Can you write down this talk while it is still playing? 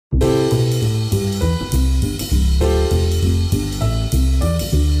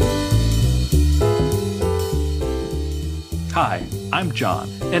I'm John.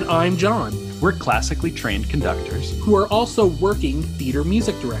 And I'm John, We're classically trained conductors. who are also working theater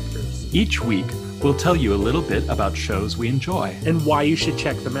music directors, Each week, we'll tell you a little bit about shows we enjoy, and why you should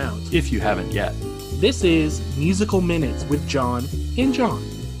check them out. if you haven't yet. This is Musical Minutes with John and John.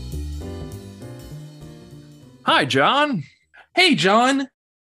 Hi, John. Hey, John,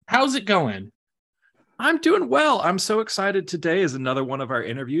 how's it going? I'm doing well. I'm so excited. Today is another one of our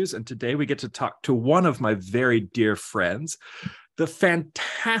interviews, and today we get to talk to one of my very dear friends, the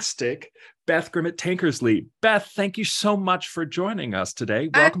fantastic Beth Grimmett Tankersley. Beth, thank you so much for joining us today.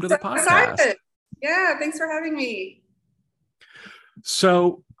 Welcome to the podcast. Excited. Yeah, thanks for having me.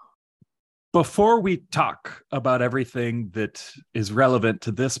 So, before we talk about everything that is relevant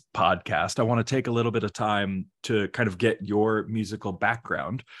to this podcast, I want to take a little bit of time to kind of get your musical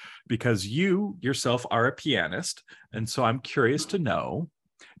background, because you yourself are a pianist. And so I'm curious to know,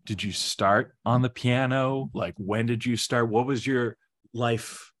 did you start on the piano? Like, when did you start? What was your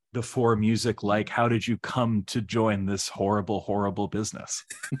life before music like? How did you come to join this horrible, horrible business?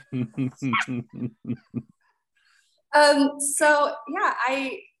 I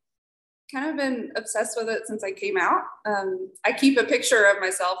kind of been obsessed with it since I came out. I keep a picture of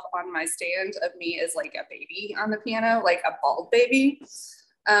myself on my stand of me as like a baby on the piano, like a bald baby.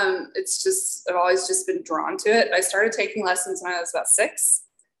 I've always just been drawn to it. I started taking lessons when I was about 6.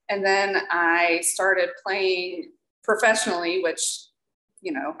 And then I started playing professionally, which,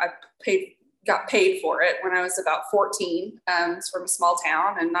 got paid for it when I was about 14. It's from a small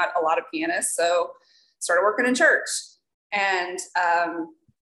town and not a lot of pianists. So started working in church. And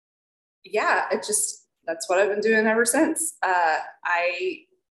that's what I've been doing ever since. I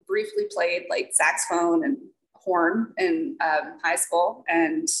briefly played like saxophone and horn in high school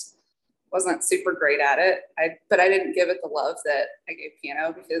and wasn't super great at it. But I didn't give it the love that I gave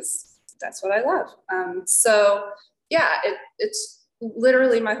piano because that's what I love. It's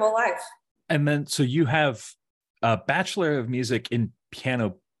literally my whole life. And then, so you have a Bachelor of Music in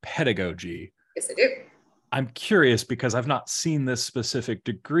Piano Pedagogy. Yes, I do. I'm curious because I've not seen this specific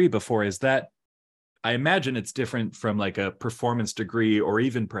degree before. Is that, I imagine it's different from like a performance degree or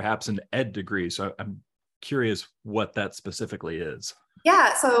even perhaps an ed degree. So I'm curious what that specifically is.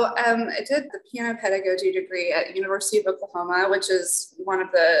 Yeah, so I did the piano pedagogy degree at University of Oklahoma, which is one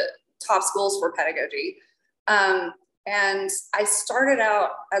of the top schools for pedagogy. And I started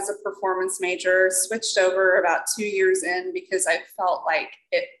out as a performance major, switched over about 2 years in because I felt like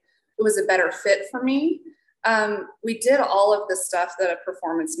it was a better fit for me. We did all of the stuff that a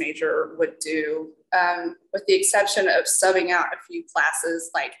performance major would do, with the exception of subbing out a few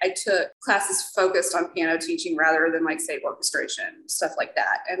classes. Like I took classes focused on piano teaching rather than like say orchestration, stuff like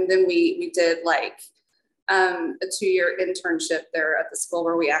that. And then we did like a 2-year internship there at the school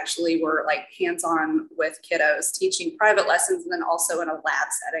where we actually were like hands-on with kiddos teaching private lessons and then also in a lab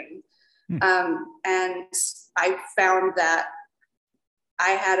setting. And I found that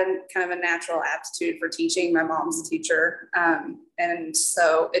I had a kind of a natural aptitude for teaching. My mom's a teacher. And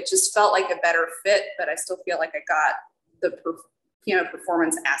so it just felt like a better fit, but I still feel like I got the piano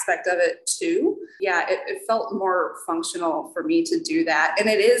performance aspect of it too. Yeah, it felt more functional for me to do that. And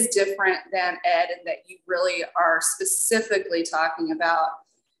it is different than ed in that you really are specifically talking about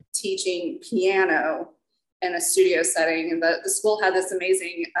teaching piano in a studio setting. And the school had this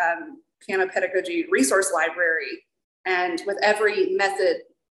amazing piano pedagogy resource library. And with every method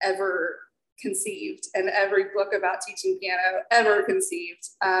ever conceived and every book about teaching piano ever conceived,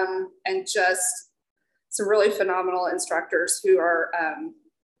 and just some really phenomenal instructors who are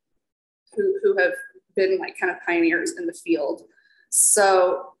who have been like kind of pioneers in the field.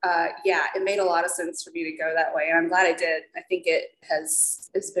 So it made a lot of sense for me to go that way, and I'm glad I did. I think it has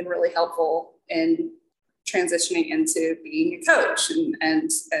been really helpful in transitioning into being a coach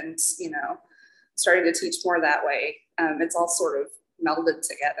and starting to teach more that way. It's all sort of melded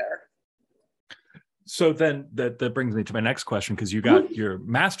together. So then that brings me to my next question, because you got your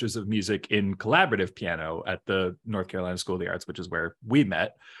Master's of Music in Collaborative Piano at the North Carolina School of the Arts, which is where we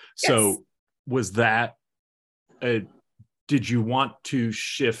met. Yes. So was that, did you want to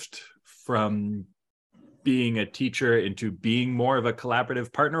shift from being a teacher into being more of a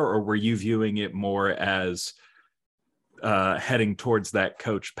collaborative partner, or were you viewing it more as heading towards that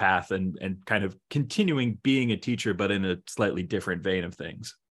coach path and kind of continuing being a teacher, but in a slightly different vein of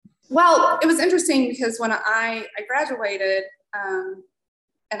things? Well, it was interesting because when I graduated and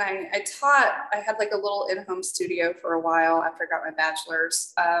I taught, I had like a little in-home studio for a while after I got my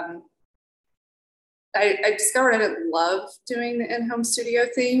bachelor's. I discovered I didn't love doing the in-home studio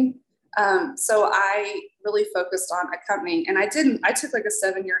thing. So I really focused on accompanying, and I took like a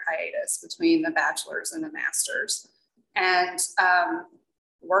 7-year hiatus between the bachelor's and the master's. and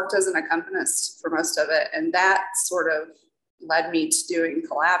worked as an accompanist for most of it. And that sort of led me to doing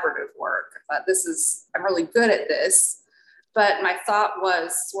collaborative work. I thought, I'm really good at this. But my thought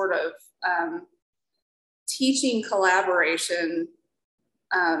was sort of teaching collaboration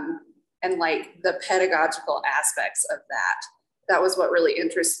and like the pedagogical aspects of that. That was what really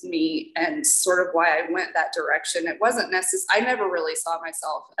interested me and sort of why I went that direction. It wasn't necessary. I never really saw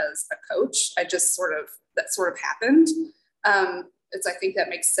myself as a coach. That sort of happened. I think that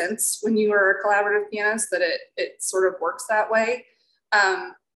makes sense when you are a collaborative pianist, that it sort of works that way.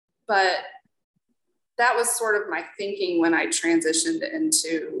 But that was sort of my thinking when I transitioned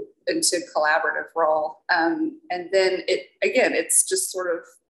into collaborative role. And then it's just sort of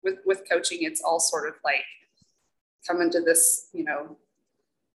with coaching, it's all sort of like come into this,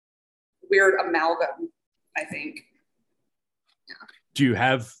 weird amalgam, I think. Yeah. Do you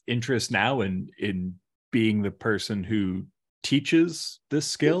have interest now in being the person who teaches this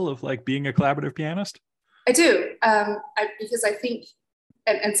skill of like being a collaborative pianist? I do, because I think,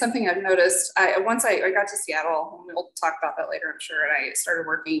 and something I've noticed, once I got to Seattle, and we'll talk about that later, I'm sure, and I started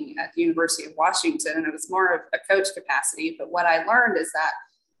working at the University of Washington, and it was more of a coach capacity. But what I learned is that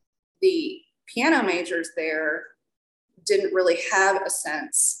the piano majors there didn't really have a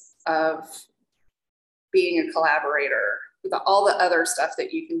sense of being a collaborator with all the other stuff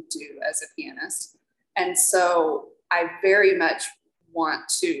that you can do as a pianist. And so I very much want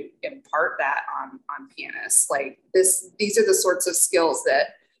to impart that on pianists. Like these are the sorts of skills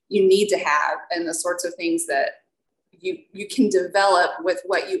that you need to have, and the sorts of things that you can develop with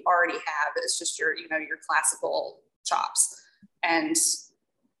what you already have. It's just your classical chops, and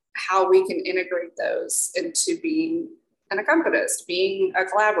how we can integrate those into being an accompanist, being a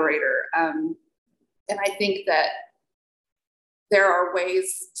collaborator. And I think that there are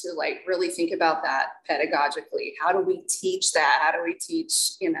ways to like really think about that pedagogically. How do we teach that? How do we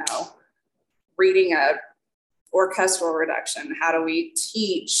teach, reading a orchestral reduction? How do we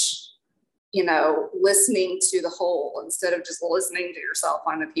teach, listening to the whole instead of just listening to yourself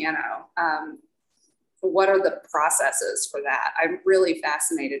on the piano? What are the processes for that? I'm really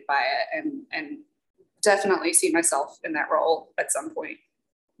fascinated by it, and definitely see myself in that role at some point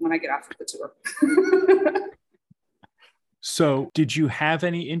when I get off of the tour. So did you have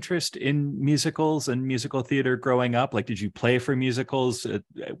any interest in musicals and musical theater growing up? Like, did you play for musicals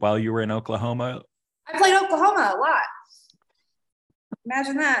while you were in Oklahoma? I played Oklahoma a lot.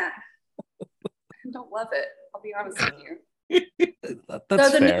 Imagine that. I don't love it. I'll be honest with you.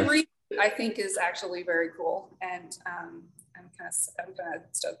 That's fair. New reboot, I think, is actually very cool, and I'm kind of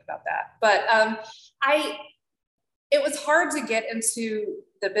stoked about that. But it was hard to get into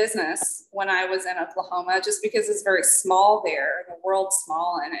the business when I was in Oklahoma, just because it's very small there. The world's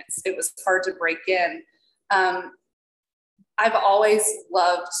small, and it was hard to break in. I've always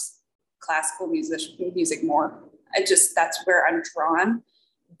loved classical music more. That's where I'm drawn.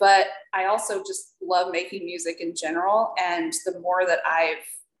 But I also just love making music in general. And the more that I've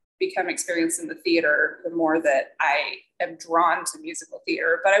become experienced in the theater, the more that I am drawn to musical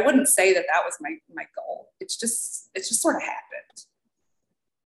theater. But I wouldn't say that was my goal. It's just sort of happened.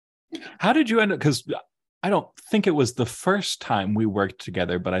 How did you end up? Because I don't think it was the first time we worked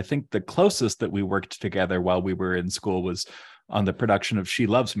together, but I think the closest that we worked together while we were in school was on the production of She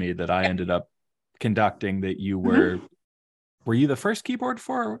Loves Me that I ended up conducting. That you were you the first keyboard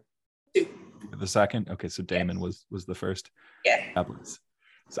for? The second? Okay, so Damon was the first. Yeah.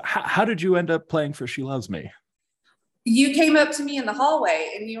 So how did you end up playing for She Loves Me? You came up to me in the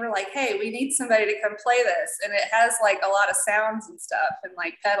hallway and you were like, hey, we need somebody to come play this. And it has like a lot of sounds and stuff and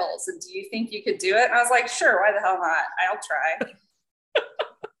like pedals. And do you think you could do it? And I was like, sure, why the hell not? I'll try.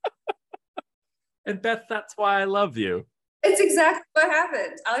 And Beth, that's why I love you. It's exactly what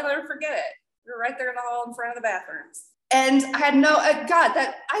happened. I'll never forget it. We were right there in the hall in front of the bathrooms. And I had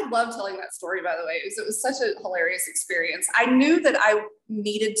I love telling that story, by the way. It was such a hilarious experience. I knew that I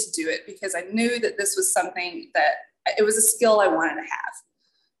needed to do it because I knew that this was something that it was a skill I wanted to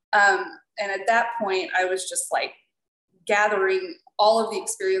have. And at that point, I was just like gathering all of the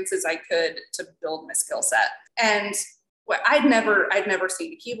experiences I could to build my skill set. And I'd never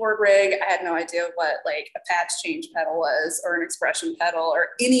seen a keyboard rig. I had no idea what like a patch change pedal was or an expression pedal or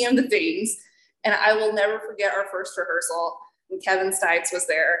any of the things. And I will never forget our first rehearsal when Kevin Stites was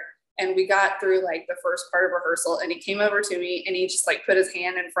there. And we got through like the first part of rehearsal, and he came over to me and he just like put his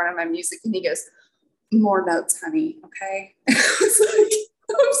hand in front of my music and he goes, more notes, honey. Okay. I was like,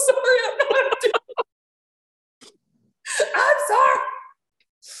 I'm sorry. I'm sorry.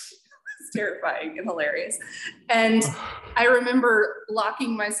 terrifying and hilarious. And I remember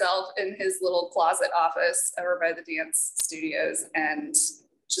locking myself in his little closet office over by the dance studios and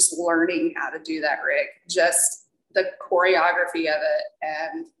just learning how to do that rig, just the choreography of it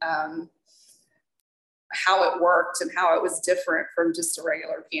and how it worked and how it was different from just a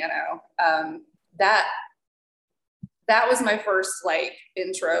regular piano. That was my first like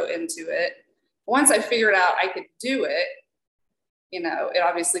intro into it. Once I figured out I could do it, it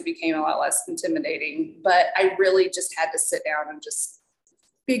obviously became a lot less intimidating, but I really just had to sit down and just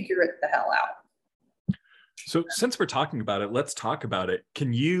figure it the hell out. So since we're talking about it, let's talk about it.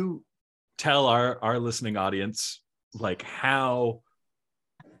 Can you tell our listening audience like how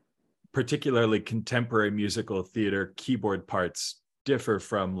particularly contemporary musical theater keyboard parts differ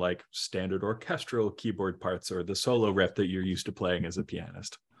from like standard orchestral keyboard parts or the solo riff that you're used to playing as a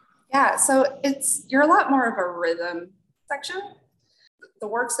pianist? Yeah, so you're a lot more of a rhythm section. The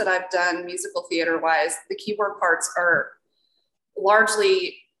works that I've done musical theater wise, the keyboard parts are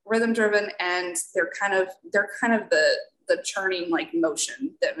largely rhythm driven, and they're kind of the churning like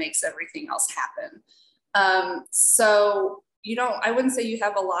motion that makes everything else happen. So I wouldn't say you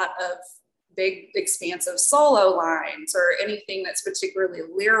have a lot of big expansive solo lines or anything that's particularly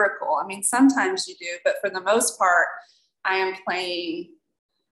lyrical. I mean, sometimes you do, but for the most part, I am playing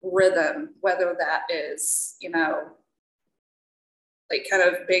rhythm, whether that is, like kind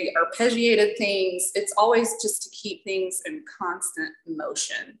of big arpeggiated things. It's always just to keep things in constant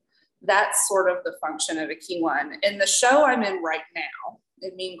motion. That's sort of the function of a key one. In the show I'm in right now,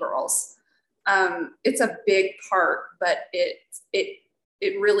 in Mean Girls, it's a big part, but it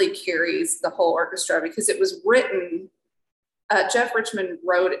really carries the whole orchestra because it was written, Jeff Richmond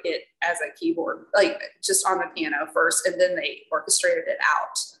wrote it as a keyboard, like just on the piano first, and then they orchestrated it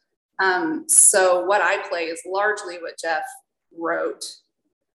out. So what I play is largely what Jeff wrote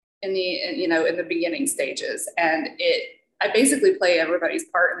in the beginning stages, and I basically play everybody's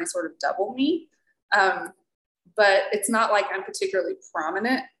part and they sort of double me. But it's not like I'm particularly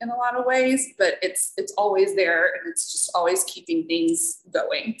prominent in a lot of ways, but it's always there, and it's just always keeping things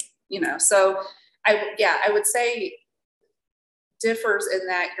going, So I would say differs in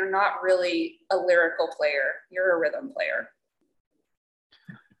that you're not really a lyrical player, you're a rhythm player.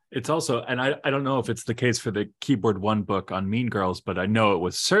 It's also, and I don't know if it's the case for the Keyboard 1 book on Mean Girls, but I know it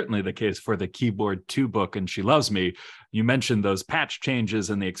was certainly the case for the Keyboard 2 book and She Loves Me. You mentioned those patch changes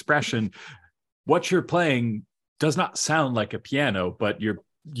and the expression. What you're playing does not sound like a piano, but you're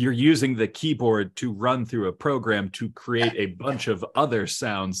using the keyboard to run through a program to create a bunch of other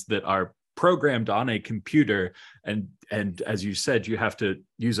sounds that are programmed on a computer. And as you said, you have to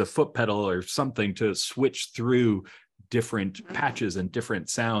use a foot pedal or something to switch through different patches and different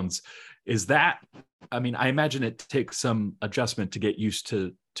sounds. Is that, I mean, I imagine it takes some adjustment to get used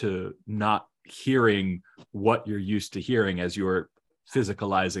to not hearing what you're used to hearing as you're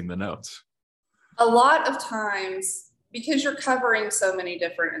physicalizing the notes. A lot of times, because you're covering so many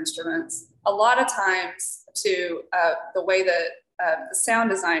different instruments, a lot of times to the way that the sound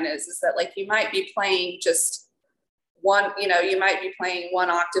design is that like you might be playing just one, you might be playing one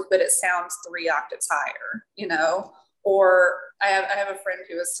octave, but it sounds 3 octaves higher, Or I have a friend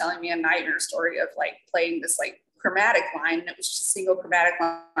who was telling me a nightmare story of like playing this like chromatic line, and it was just a single chromatic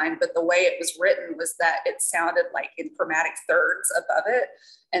line, but the way it was written was that it sounded like in chromatic thirds above it,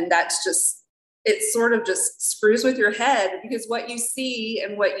 and that's just, it sort of just screws with your head because what you see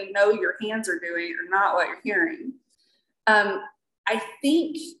and what your hands are doing are not what you're hearing. I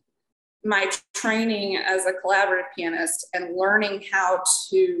think my training as a collaborative pianist and learning how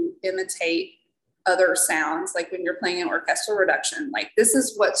to imitate other sounds, like when you're playing an orchestral reduction, like this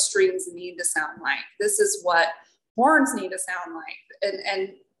is what strings need to sound like, this is what horns need to sound like, and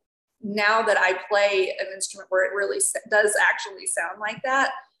now that I play an instrument where it really does actually sound like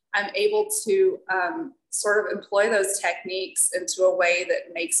that, I'm able to sort of employ those techniques into a way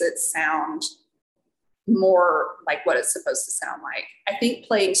that makes it sound more like what it's supposed to sound like. I think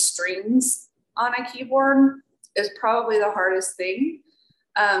playing strings on a keyboard is probably the hardest thing.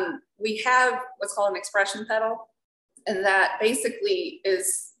 We have what's called an expression pedal, and that basically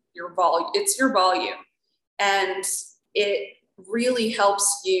is your volume. It's your volume, and it really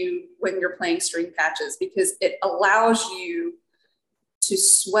helps you when you're playing string patches because it allows you to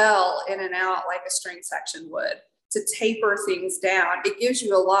swell in and out like a string section would, to taper things down. It gives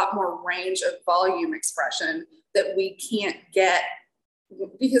you a lot more range of volume expression that we can't get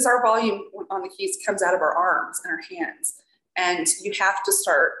because our volume on the keys comes out of our arms and our hands. And you have to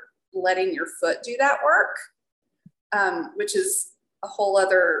start letting your foot do that work, which is a whole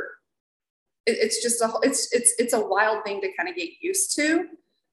other, it's just it's a wild thing to kind of get used to.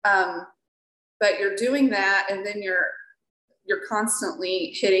 but you're doing that, and then you're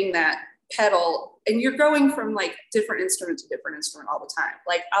constantly hitting that pedal, and you're going from like different instrument to different instrument all the time.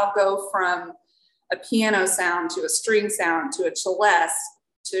 Like I'll go from a piano sound to a string sound to a celeste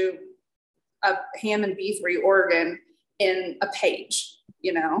to a Hammond B3 organ in a page,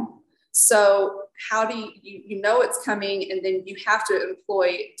 you know? So how do you know it's coming, and then you have to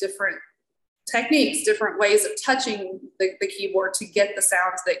employ different techniques, different ways of touching the keyboard to get the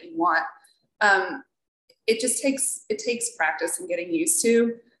sounds that you want. It takes practice and getting used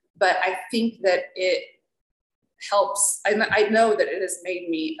to, but I think that it helps. I know that it has made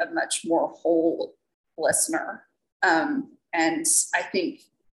me a much more whole listener. And I think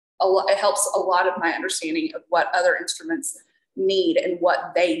it helps a lot of my understanding of what other instruments need and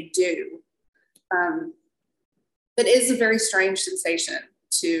what they do. But it is a very strange sensation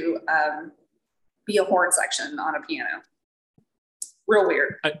to be a horn section on a piano. Real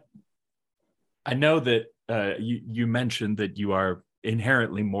weird. I know that you mentioned that you are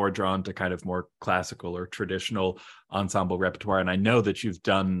inherently more drawn to kind of more classical or traditional ensemble repertoire. And I know that you've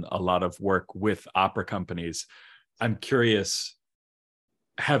done a lot of work with opera companies. I'm curious,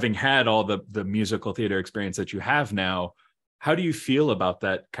 having had all the musical theater experience that you have now, how do you feel about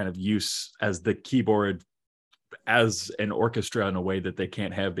that kind of use as the keyboard as an orchestra in a way that they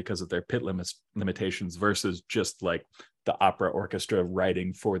can't have because of their pit limitations versus just like the opera orchestra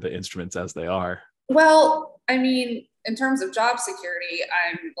writing for the instruments as they are? Well, I mean, in terms of job security,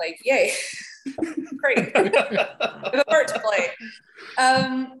 I'm like, yay, great. I have a part to play.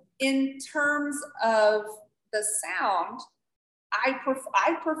 In terms of the sound, I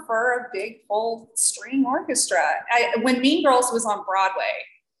prefer a big full string orchestra. When Mean Girls was on Broadway,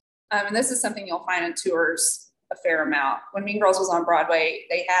 and this is something you'll find in tours a fair amount. When Mean Girls was on Broadway,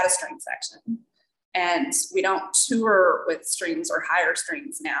 they had a string section, and we don't tour with strings or higher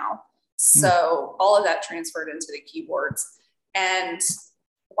strings now. So all of that transferred into the keyboards. And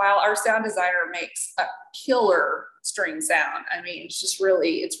while our sound designer makes a killer string sound, I mean, it's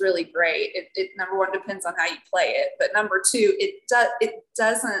really great. It number one, depends on how you play it. But number two, it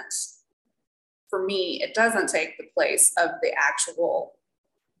doesn't, for me, it doesn't take the place of the actual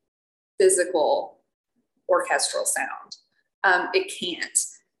physical orchestral sound. It can't.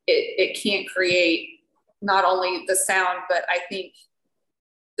 It can't create not only the sound, but I think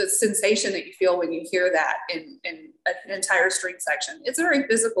the sensation that you feel when you hear that in an entire string section. It's a very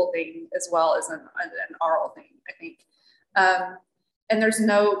physical thing as well as an aural thing, I think. And there's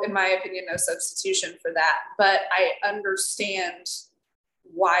no, in my opinion, no substitution for that. But I understand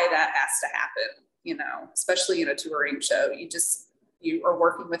why that has to happen, you know, especially in a touring show. You are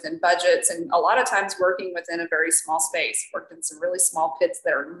working within budgets, and a lot of times working within a very small space, worked in some really small pits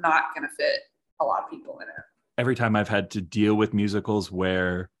that are not going to fit a lot of people in it. Every time I've had to deal with musicals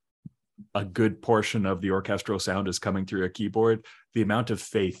where a good portion of the orchestral sound is coming through a keyboard, the amount of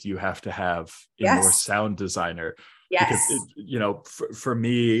faith you have to have in your sound designer. Yes. Because, for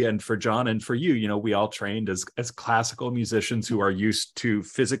me and for John and for you, we all trained as classical musicians who are used to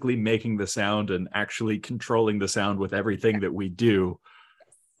physically making the sound and actually controlling the sound with everything that we do.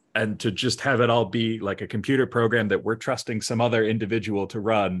 And to just have it all be like a computer program that we're trusting some other individual to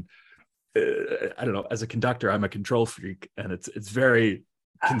run. I don't know, as a conductor, I'm a control freak, and it's very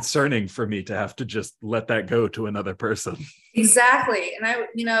concerning for me to have to just let that go to another person. Exactly. And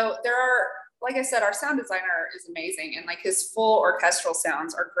there are, like I said, our sound designer is amazing, and like his full orchestral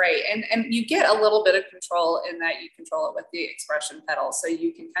sounds are great. And you get a little bit of control in that you control it with the expression pedal. So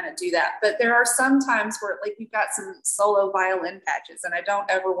you can kind of do that. But there are some times where like you've got some solo violin patches, and I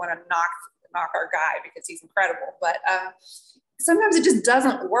don't ever want to knock our guy because he's incredible. But sometimes it just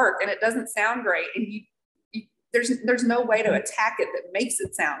doesn't work and it doesn't sound great. And there's no way to attack it that makes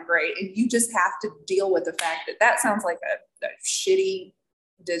it sound great. And you just have to deal with the fact that sounds like a shitty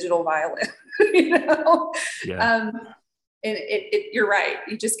digital violin, Yeah. And you're right.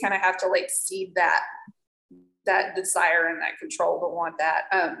 You just kind of have to like seed that desire and that control to want that.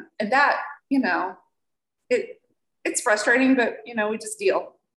 And that, it's frustrating, but we just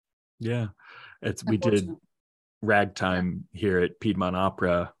deal. Yeah. We did Ragtime here at Piedmont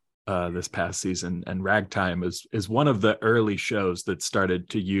Opera this past season, and Ragtime is one of the early shows that started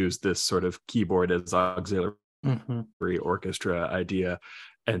to use this sort of keyboard as auxiliary orchestra idea,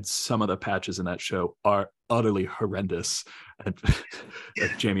 and some of the patches in that show are utterly horrendous. And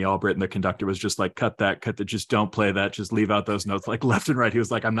Jamie Albritton, the conductor, was just like, cut that, just don't play that, just leave out those notes, like left and right. He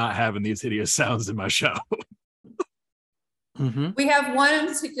was like, I'm not having these hideous sounds in my show. We have one in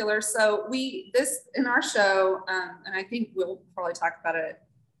particular. So in our show, and I think we'll probably talk about it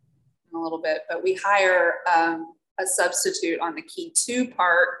in a little bit, but we hire a substitute on the key 2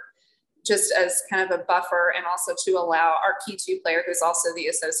 part just as kind of a buffer, and also to allow our key 2 player, who's also the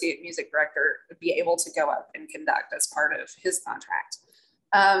associate music director, to be able to go up and conduct as part of his contract.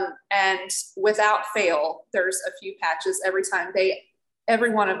 And without fail, there's a few patches every time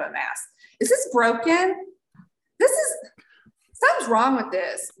every one of them asks, is this broken? Something's wrong with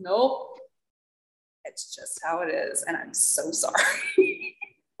this. Nope. It's just how it is. And I'm so sorry.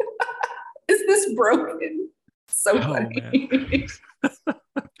 Is this broken? So funny.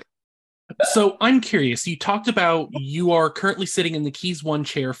 So I'm curious, you talked about you are currently sitting in the Keys 1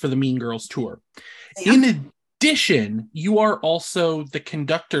 chair for the Mean Girls tour. Yeah. In addition, you are also the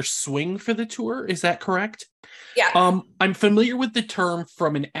conductor swing for the tour. Is that correct? Yeah. I'm familiar with the term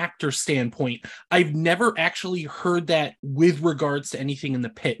from an actor standpoint. I've never actually heard that with regards to anything in the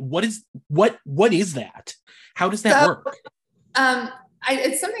pit. What is that? How does that work?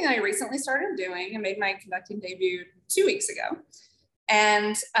 It's something I recently started doing. I made my conducting debut 2 weeks ago.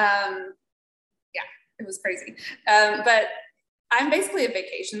 And it was crazy. But I'm basically a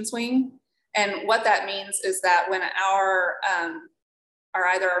vacation swing. And what that means is that when either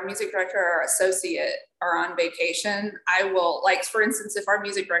our music director or our associate are on vacation, I will, like, for instance, if our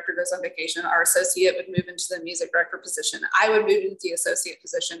music director goes on vacation, our associate would move into the music director position. I would move into the associate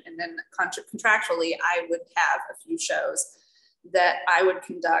position, and then contractually, I would have a few shows that I would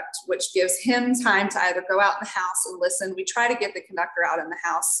conduct, which gives him time to either go out in the house and listen. We try to get the conductor out in the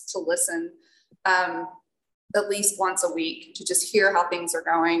house to listen at least once a week, to just hear how things are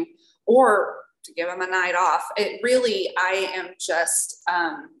going, or to give him a night off. I am just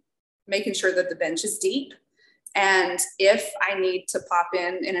making sure that the bench is deep. And if I need to pop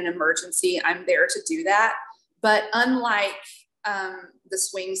in an emergency, I'm there to do that. But unlike the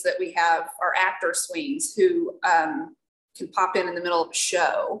swings that we have, our actor swings, who can pop in the middle of a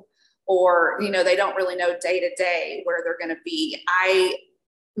show, or, they don't really know day to day where they're going to be.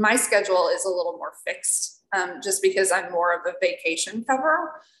 My schedule is a little more fixed, just because I'm more of a vacation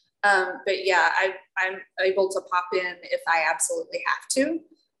cover. But yeah, I'm able to pop in if I absolutely have to.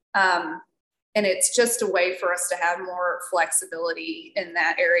 And it's just a way for us to have more flexibility in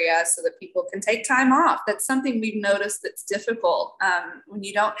that area so that people can take time off. That's something we've noticed that's difficult. When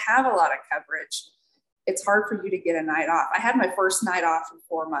you don't have a lot of coverage, it's hard for you to get a night off. I had my first night off in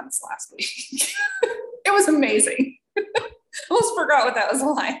 4 months last week. It was amazing. Almost forgot what that was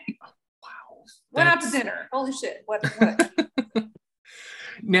like. Wow. Went out to dinner. Holy shit. What?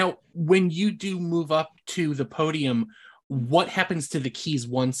 Now, when you do move up to the podium, what happens to the Keys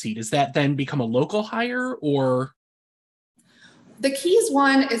 1 seat? Does that then become a local hire, or? The Keys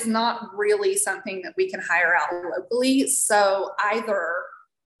 1 is not really something that we can hire out locally. So either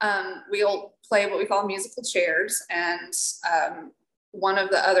we'll play what we call musical chairs, and one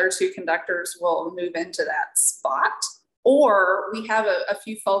of the other 2 conductors will move into that spot. Or we have a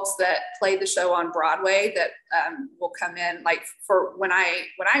few folks that play the show on Broadway that will come in. Like, for when I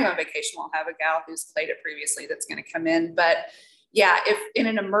go on vacation, we'll have a gal who's played it previously that's going to come in. But yeah, if in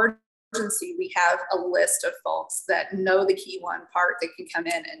an emergency, we have a list of folks that know the Key 1 part that can come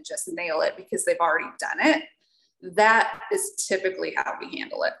in and just nail it because they've already done it. That is typically how we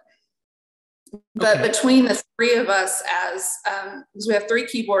handle it. But between the 3 of us, because we have 3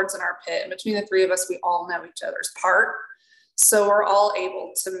 keyboards in our pit, and between the 3 of us, we all know each other's part. So we're all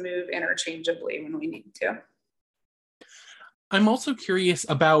able to move interchangeably when we need to. I'm also curious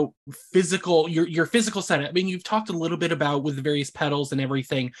about your physical setup. I mean, you've talked a little bit about with the various pedals and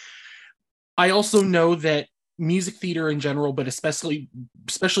everything. I also know that music theater in general, but especially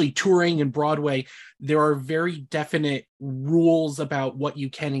touring and Broadway, there are very definite rules about what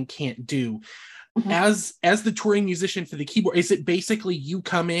you can and can't do. Mm-hmm. As the touring musician for the keyboard, is it basically you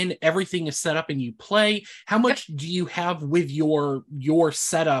come in, everything is set up, and you play? How much do you have with your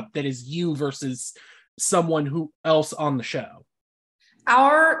setup that is you versus someone who else on the show?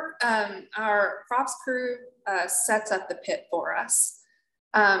 Our props crew sets up the pit for us.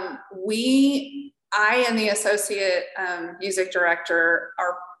 I and the associate music director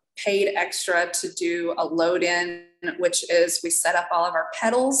are paid extra to do a load in, which is we set up all of our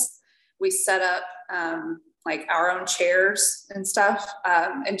pedals. We set up like our own chairs and stuff,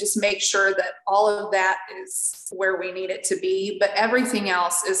 and just make sure that all of that is where we need it to be. But everything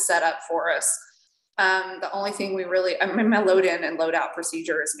else is set up for us. The only thing my load in and load out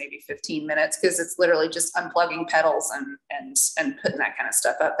procedure is maybe 15 minutes because it's literally just unplugging pedals and putting that kind of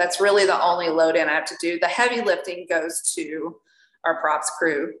stuff up. That's really the only load in I have to do. The heavy lifting goes to our props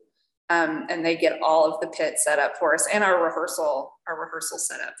crew. And they get all of the pit set up for us, and our rehearsal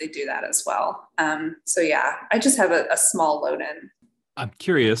setup. They do that as well. So yeah, I just have a small load in. I'm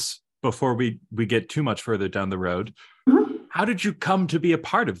curious, before we get too much further down the road, how did you come to be a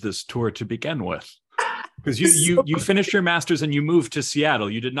part of this tour to begin with? Because you finished your master's and you moved to Seattle.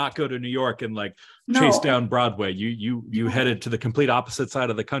 You did not go to New York and like chase down Broadway. You headed to the complete opposite side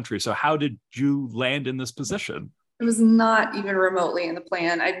of the country. So how did you land in this position? It was not even remotely in the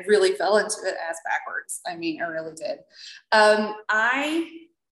plan. I really fell into it ass backwards. I mean, I really did.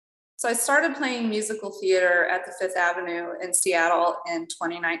 So I started playing musical theater at the Fifth Avenue in Seattle in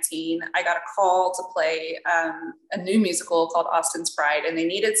 2019. I got a call to play a new musical called Austin's Pride, and they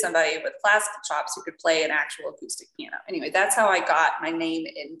needed somebody with classical chops who could play an actual acoustic piano. Anyway, that's how I got my name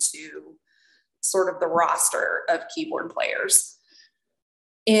into sort of the roster of keyboard players.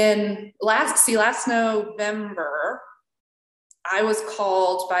 Last November, I was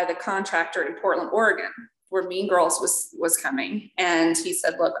called by the contractor in Portland, Oregon, where Mean Girls was coming. And he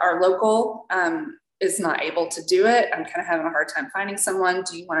said, look, our local is not able to do it. I'm kind of having a hard time finding someone.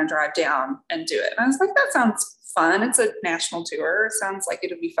 Do you want to drive down and do it? And I was like, that sounds fun. It's a national tour. It sounds like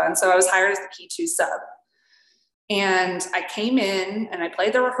it would be fun. So I was hired as the Key 2 sub. And I came in and I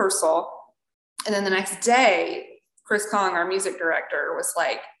played the rehearsal. And then the next day, Chris Kong, our music director, was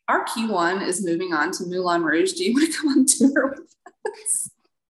like, our Key 1 is moving on to Moulin Rouge. Do you want to come on tour with us?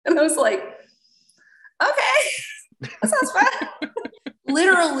 And I was like, okay, that sounds fun.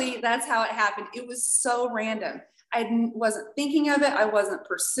 Literally, that's how it happened. It was so random. I wasn't thinking of it. I wasn't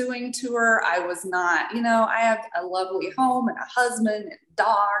pursuing tour. I was not, I have a lovely home and a husband and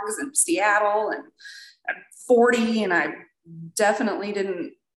dogs in Seattle, and I'm 40, and I definitely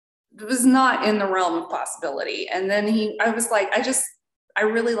didn't, it was not in the realm of possibility. And then I was like, I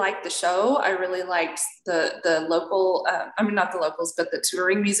really liked the show. I really liked the local, not the locals, but the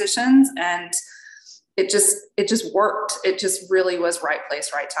touring musicians. And it just worked. It just really was right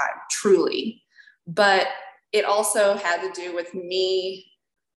place, right time, truly. But it also had to do with me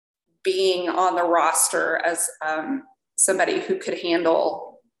being on the roster as somebody who could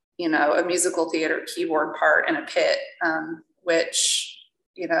handle, a musical theater keyboard part in a pit, which,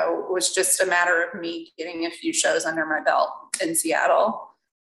 was just a matter of me getting a few shows under my belt in Seattle.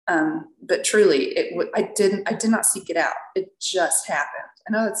 But truly, I did not seek it out. It just happened.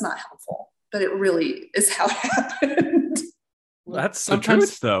 I know that's not helpful, but it really is how it happened. That's the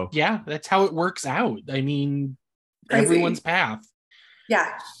truth, though. Yeah, that's how it works out. I mean, Crazy. Everyone's path.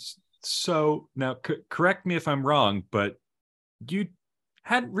 Yeah. So now, correct me if I'm wrong, but you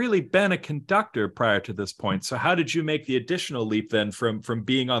hadn't really been a conductor prior to this point. So how did you make the additional leap then from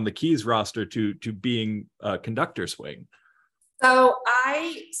being on the Keys roster to being a conductor swing? So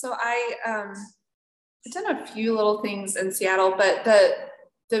I I've done a few little things in Seattle, but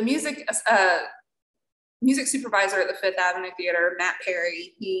the music supervisor at the Fifth Avenue Theater, Matt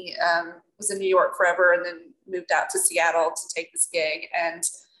Perry, he was in New York forever and then moved out to Seattle to take this gig. And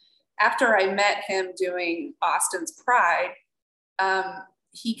after I met him doing Austin's Pride,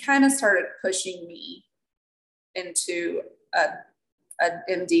 he kind of started pushing me into an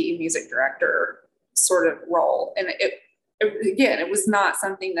MD music director sort of role. And it was not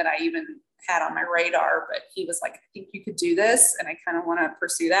something that I even had on my radar, but he was like, I think you could do this. And I kind of want to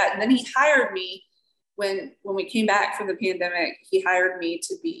pursue that. And then he hired me when we came back from the pandemic. He hired me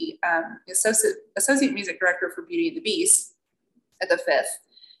to be associate music director for Beauty and the Beast at the Fifth.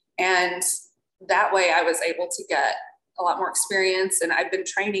 And that way I was able to get a lot more experience, and I've been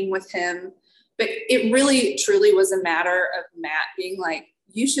training with him. But it really, truly was a matter of Matt being like,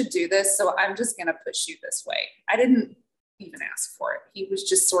 you should do this. So I'm just going to push you this way. I didn't even ask for it. He was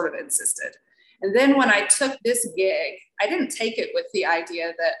just sort of insisted. And then when I took this gig, I didn't take it with the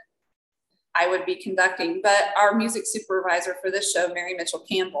idea that I would be conducting, but our music supervisor for this show, Mary Mitchell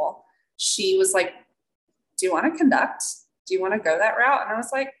Campbell, she was like, do you want to conduct? Do you want to go that route? And I was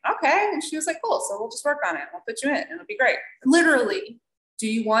like, okay. And she was like, cool. So we'll just work on it. We'll put you in. It'll be great. Literally, do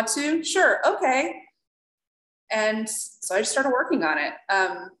you want to? Sure. Okay. And so I just started working on it.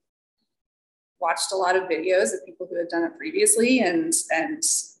 Watched a lot of videos of people who had done it previously and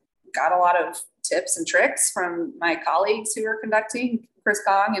got a lot of tips and tricks from my colleagues who were conducting, Chris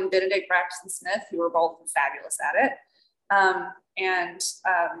Kong and Benedict Braxton-Smith, who were both fabulous at it.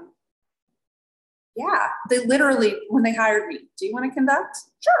 Yeah, they literally, when they hired me, do you want to conduct?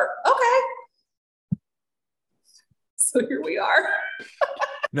 Sure. Okay. So here we are.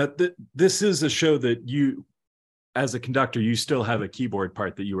 Now, this is a show that you, as a conductor, you still have a keyboard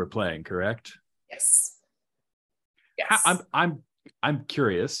part that you were playing, correct? Yes. Yes. I'm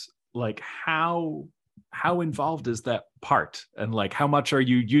curious, like how involved is that part, and like how much are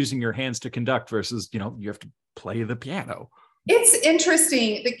you using your hands to conduct versus you have to play the piano? It's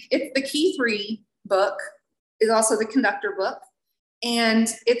interesting. The Key 3 book is also the conductor book, and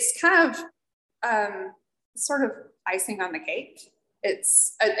it's kind of sort of icing on the cake.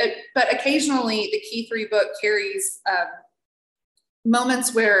 But occasionally the Key 3 book carries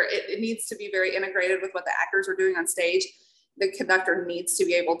moments where it needs to be very integrated with what the actors are doing on stage. The conductor needs to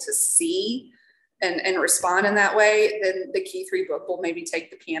be able to see and respond in that way. Then the Key 3 book will maybe take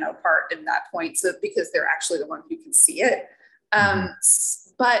the piano part in that point, so because they're actually the one who can see it.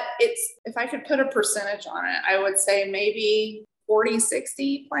 But if I could put a percentage on it, I would say maybe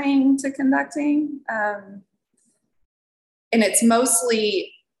 40-60 playing to conducting. And it's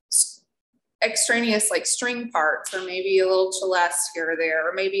mostly extraneous, like string parts, or maybe a little celeste here or there,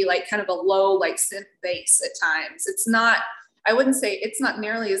 or maybe like kind of a low, like synth bass at times. I wouldn't say it's not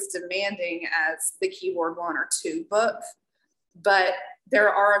nearly as demanding as the keyboard 1 or 2 book, but there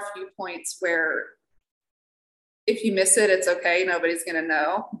are a few points where if you miss it, it's okay. Nobody's going to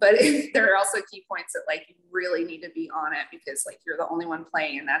know. But there are also key points that like you really need to be on it, because like you're the only one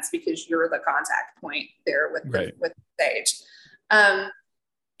playing, and that's because you're the contact point there with the stage.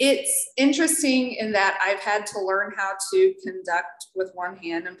 It's interesting in that I've had to learn how to conduct with one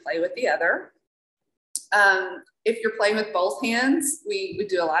hand and play with the other. If you're playing with both hands, we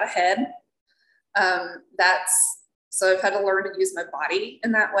do a lot of head. So I've had to learn to use my body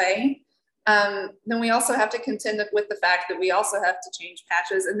in that way. Then we also have to contend with the fact that we also have to change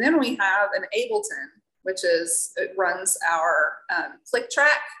patches. And then we have an Ableton, it runs our click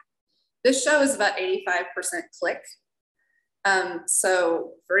track. This show is about 85% click.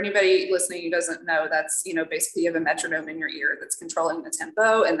 So for anybody listening who doesn't know, that's, basically you have a metronome in your ear that's controlling the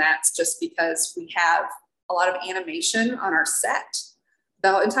tempo. And that's just because we have a lot of animation on our set.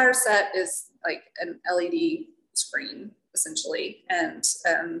 The entire set is like an LED screen, essentially. And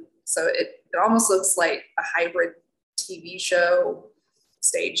so it almost looks like a hybrid TV show,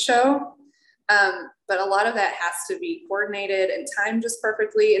 stage show. But a lot of that has to be coordinated and timed just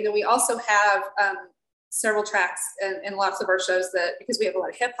perfectly. And then we also have several tracks in lots of our shows that, because we have a lot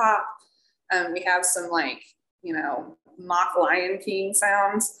of hip hop, we have some mock Lion King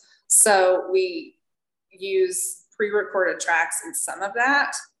sounds. So we use pre-recorded tracks in some of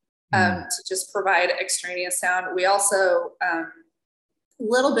that to just provide extraneous sound. We also, a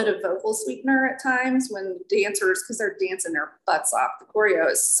little bit of vocal sweetener at times when dancers, because they're dancing their butts off. The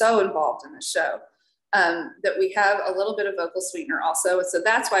choreo is so involved in the show that we have a little bit of vocal sweetener also. So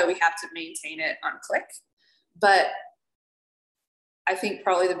that's why we have to maintain it on click. But I think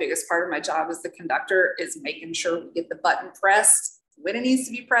probably the biggest part of my job as the conductor is making sure we get the button pressed when it needs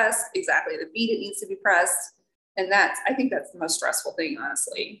to be pressed, exactly the beat it needs to be pressed. And I think that's the most stressful thing,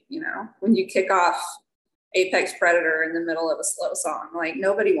 honestly. When you kick off Apex Predator in the middle of a slow song, like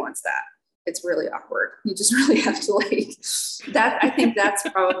nobody wants that. It's really awkward. You just really have to that. I think that's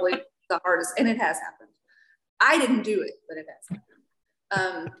probably the hardest, and it has happened. I didn't do it, but it has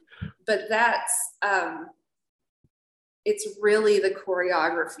happened. But that's, it's really the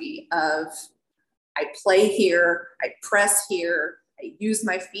choreography of I play here, I press here, I use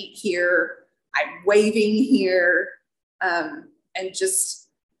my feet here, I'm waving here, and just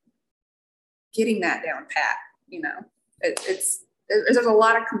getting that down pat. There's a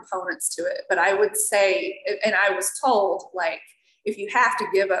lot of components to it, but I would say, and I was told, like, if you have to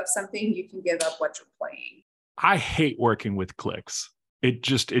give up something, you can give up what you're playing. I hate working with clicks. It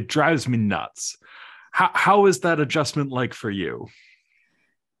drives me nuts. How is that adjustment like for you?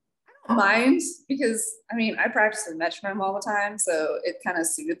 I don't mind, because I practice the metronome all the time, so it kind of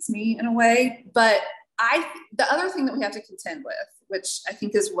suits me in a way. But the other thing that we have to contend with, which I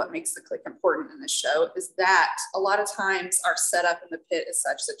think is what makes the click important in this show, is that a lot of times our setup in the pit is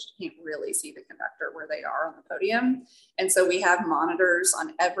such that you can't really see the conductor where they are on the podium. And so we have monitors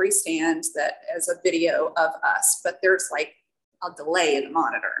on every stand that is a video of us, but there's like a delay in the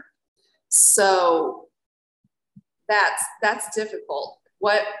monitor. So that's difficult.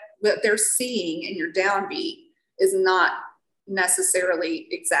 What they're seeing in your downbeat is not necessarily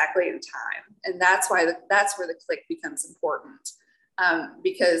exactly in time. And that's where the click becomes important.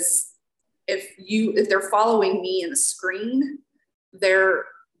 Because if they're following me in the screen, they're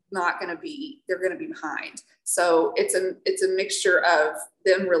going to be behind. So it's a mixture of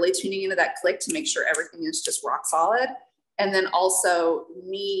them really tuning into that click to make sure everything is just rock solid. And then also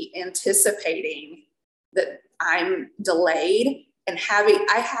me anticipating that I'm delayed and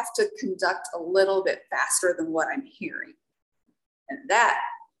I have to conduct a little bit faster than what I'm hearing. And that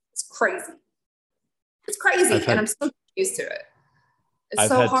is crazy. It's crazy. And I'm so used to it. It's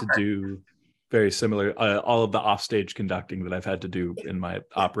so hard. To do very similar, all of the offstage conducting that I've had to do in my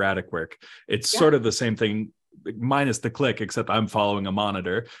operatic work. It's sort of the same thing minus the click, except I'm following a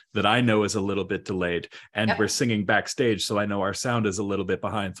monitor that I know is a little bit delayed, and we're singing backstage, so I know our sound is a little bit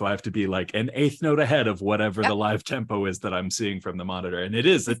behind, so I have to be like an eighth note ahead of whatever the live tempo is that I'm seeing from the monitor. And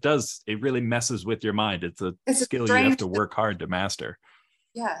it really messes with your mind. It's a skill you have to work hard to master.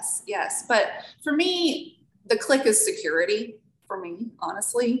 Yes, but for me, the click is security for me,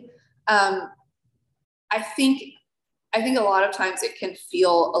 honestly. I think a lot of times it can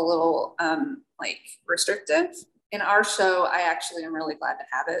feel a little like restrictive. In our show, I actually am really glad to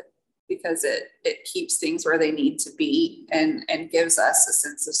have it, because it keeps things where they need to be and gives us a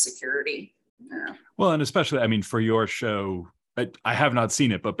sense of security. Yeah. Well, and especially, I mean, for your show, I have not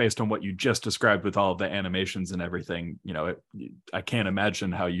seen it, but based on what you just described with all the animations and everything, I can't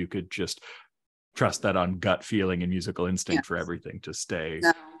imagine how you could just trust that on gut feeling and musical instinct for everything to stay.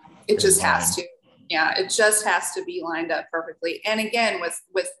 No, it just has to. Yeah, it just has to be lined up perfectly. And again, with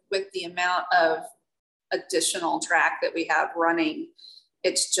the amount of additional track that we have running,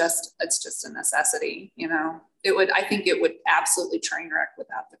 it's just a necessity. I think it would absolutely train wreck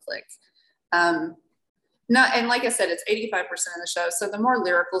without the click. And like I said, it's 85% of the show. So the more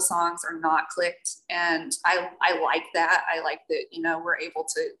lyrical songs are not clicked. And I like that. I like that, we're able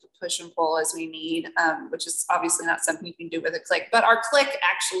to push and pull as we need, which is obviously not something you can do with a click, but our click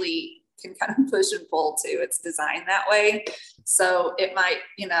actually can kind of push and pull too. It's designed that way. So it might,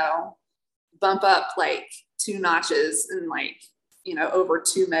 bump up like 2 notches and like, over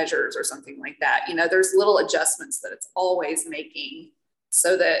 2 measures or something like that. There's little adjustments that it's always making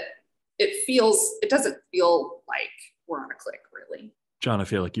so that it doesn't feel like we're on a click, really. John, I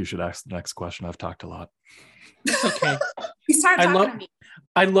feel like you should ask the next question. I've talked a lot. Okay. He's tired of talking to me.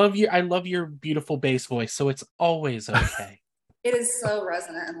 I love your beautiful bass voice, so it's always okay. It is so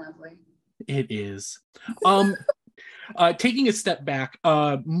resonant and lovely. It is. Taking a step back,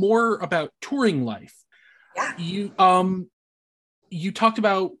 more about touring life. Yeah. You talked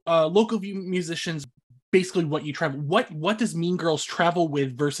about local musicians, basically what you travel. What does Mean Girls travel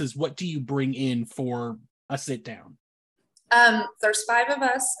with versus what do you bring in for a sit down? There's 5 of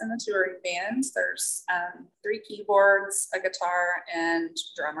us in the touring band. There's 3 keyboards, a guitar, and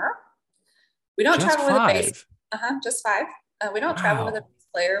drummer. We don't travel with a bass. Just 5. We don't travel with a bass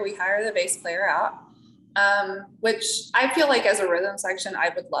player. We hire the bass player out, which I feel like as a rhythm section, I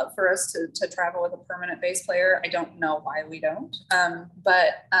would love for us to travel with a permanent bass player. I don't know why we don't.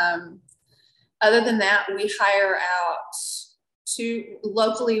 But other than that, we hire out 2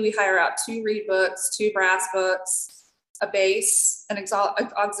 reed books, 2 brass books, a bass, an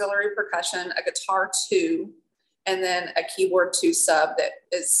auxiliary percussion, a guitar 2, and then a keyboard 2 sub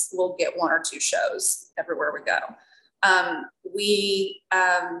we'll get 1 or 2 shows everywhere we go. We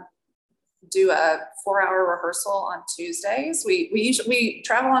do a 4-hour rehearsal on Tuesdays. We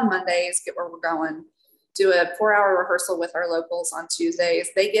travel on Mondays, get where we're going, do a 4-hour rehearsal with our locals on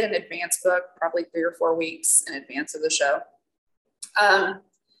Tuesdays. They get an advance book, probably 3 or 4 weeks in advance of the show.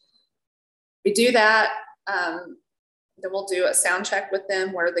 We do that. Then we'll do a sound check with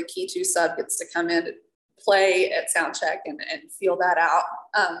them where the key 2 sub gets to come in, play at sound check and feel that out.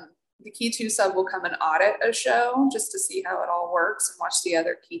 The key 2 sub will come and audit a show just to see how it all works and watch the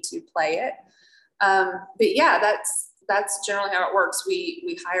other key 2 play it. But yeah, that's generally how it works.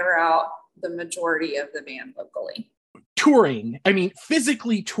 We hire out the majority of the band locally. Touring, I mean,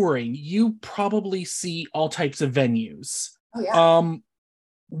 physically touring, you probably see all types of venues. Oh yeah.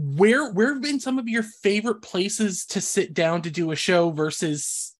 Where have been some of your favorite places to sit down to do a show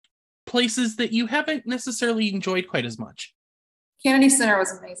versus places that you haven't necessarily enjoyed quite as much? Kennedy Center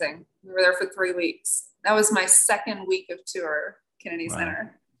was amazing. We were there for 3 weeks. That was my 2nd week of tour, Kennedy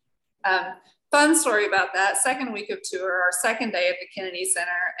Center. Fun story about that. 2nd week of tour, our 2nd day at the Kennedy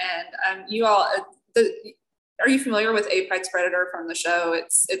Center. And you all, are you familiar with Apex Predator from the show?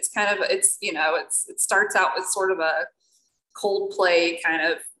 It starts out with sort of a Coldplay kind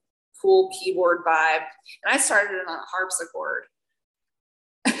of cool keyboard vibe. And I started it on a harpsichord.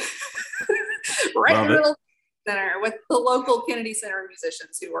 Right in the middle of the center with the local Kennedy Center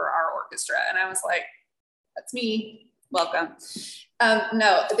musicians who were our orchestra. And I was like, that's me. Welcome.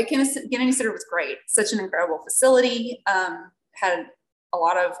 No, the Kennedy Center was great. Such an incredible facility. Had a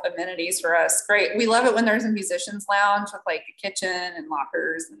lot of amenities for us. Great. We love it when there's a musician's lounge with like a kitchen and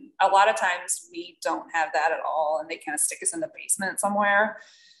lockers. And a lot of times we don't have that at all. And they kind of stick us in the basement somewhere.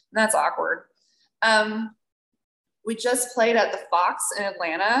 And that's awkward. We just played at the Fox in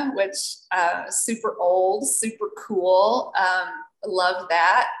Atlanta, which super old, super cool. Love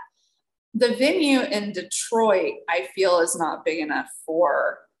that. The venue in Detroit, I feel, is not big enough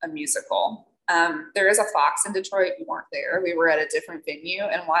for a musical. There is a Fox in Detroit. We weren't there. We were at a different venue.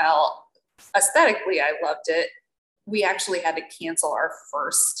 And while aesthetically, I loved it. We actually had to cancel our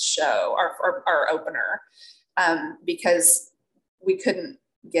first show, our opener, because we couldn't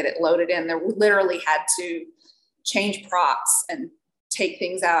get it loaded in. There, we literally had to change props and take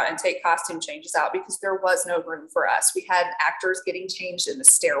things out and take costume changes out because there was no room for us. We had actors getting changed in the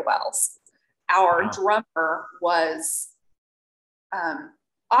stairwells. Our drummer was,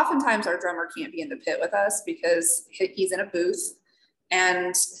 oftentimes our drummer can't be in the pit with us because he's in a booth and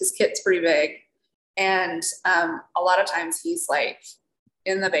his kit's pretty big. And a lot of times he's like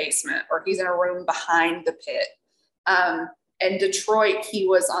in the basement or he's in a room behind the pit. In Detroit, he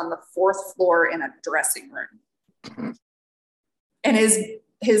was on the 4th floor in a dressing room. And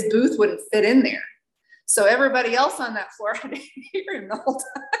his booth wouldn't fit in there. So everybody else on that floor had to hear him the whole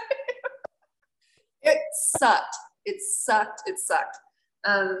time. It sucked.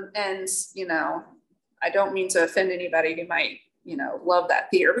 And, you know, I don't mean to offend anybody who might, you know, love that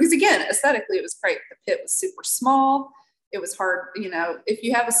theater, because again, aesthetically, it was great. The pit was super small. It was hard. You know, if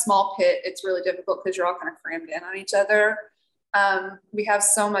you have a small pit, it's really difficult because you're all kind of crammed in on each other. We have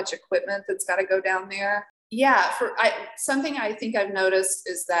so much equipment that's got to go down there. Yeah. Something I think I've noticed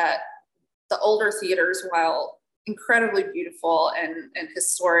is that the older theaters, while incredibly beautiful and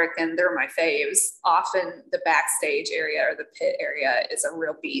historic, and they're my faves, often the backstage area or the pit area is a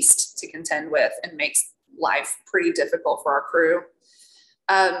real beast to contend with and makes life pretty difficult for our crew.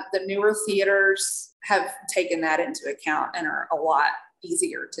 The newer theaters have taken that into account and are a lot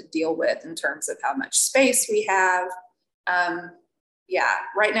easier to deal with in terms of how much space we have. Yeah,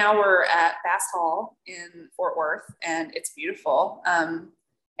 right now we're at Bass Hall in Fort Worth, and it's beautiful. And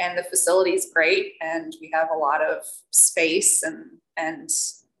the facility is great, and we have a lot of space, and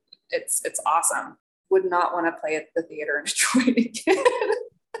it's awesome. Would not want to play at the theater in Detroit again.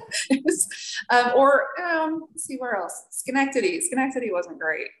 Let's see where else. Schenectady wasn't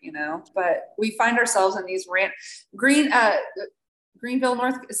great, you know, but we find ourselves in these Greenville,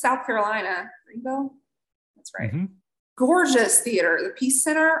 South Carolina. Greenville? That's right. Mm-hmm. Gorgeous theater, the Peace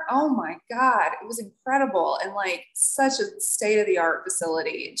Center. Oh my God, it was incredible, and like such a state-of-the-art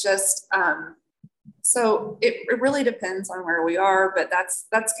facility. Just so it really depends on where we are, but that's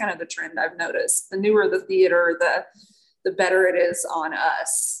kind of the trend I've noticed. The newer the theater, the better it is on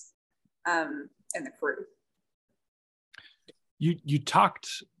us and the crew. You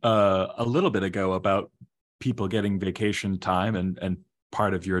talked a little bit ago about people getting vacation time, and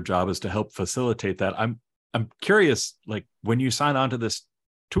part of your job is to help facilitate that. I'm curious, like when you sign on to this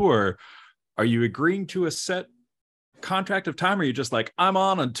tour, are you agreeing to a set contract of time, or are you just like, I'm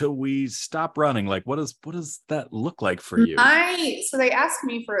on until we stop running? Like, what does that look like for you? So they asked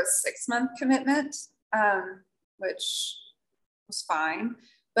me for a 6-month commitment, which was fine,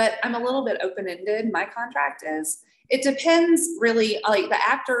 but I'm a little bit open-ended. My contract is. It depends really, like the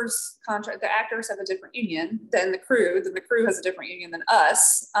actors contract, the actors have a different union than the crew has a different union than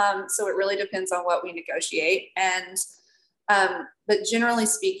us. So it really depends on what we negotiate. And, but generally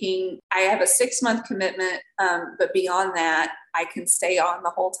speaking, I have a 6-month commitment. But beyond that, I can stay on the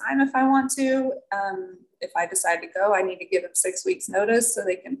whole time if I want to. If I decide to go, I need to give them 6 weeks notice so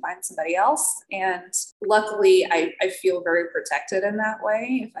they can find somebody else. And luckily I feel very protected in that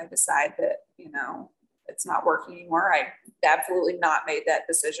way. If I decide that, you know, it's not working anymore, I absolutely not made that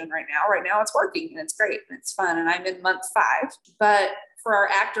decision right now. Right now it's working and it's great and it's fun. And I'm in month 5, but for our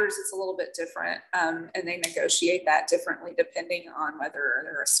actors, it's a little bit different. And they negotiate that differently depending on whether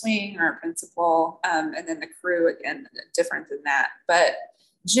they're a swing or a principal. And then the crew, again, different than that. But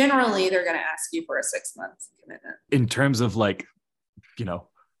generally they're going to ask you for a 6-month commitment. In terms of like, you know,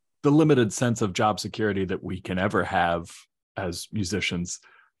 the limited sense of job security that we can ever have as musicians,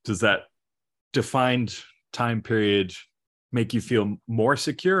 does that defined time period make you feel more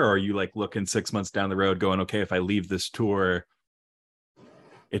secure, or are you like looking 6 months down the road going, okay, if I leave this tour,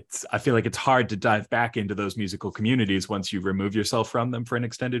 I feel like it's hard to dive back into those musical communities once you remove yourself from them for an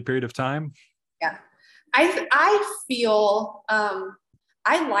extended period of time? Yeah, I feel I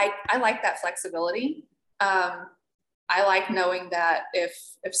like that flexibility. I like knowing that if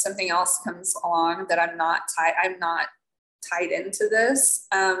something else comes along, that I'm not tied into this.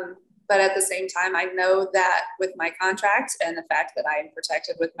 But at the same time, I know that with my contract and the fact that I am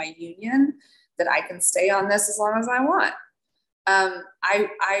protected with my union, that I can stay on this as long as I want.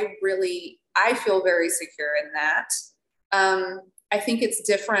 I feel very secure in that. I think it's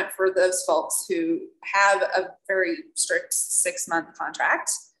different for those folks who have a very strict 6-month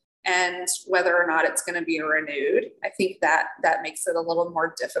contract, and whether or not it's going to be renewed. I think that makes it a little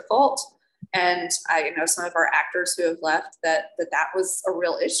more difficult. And I know some of our actors who have left that was a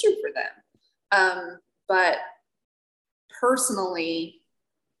real issue for them. But personally,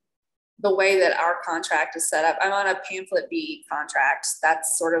 the way that our contract is set up, I'm on a pamphlet B contract.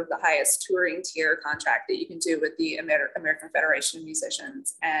 That's sort of the highest touring tier contract that you can do with the American Federation of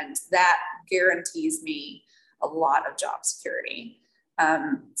Musicians. And that guarantees me a lot of job security.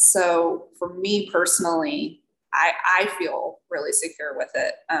 So for me personally, I feel really secure with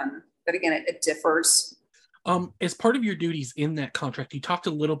it. But again, it differs. As part of your duties in that contract, you talked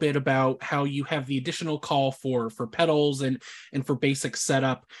a little bit about how you have the additional call for pedals and for basic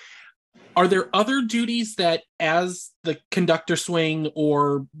setup. Are there other duties that, as the conductor swing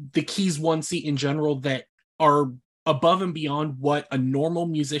or the keys one seat in general, that are above and beyond what a normal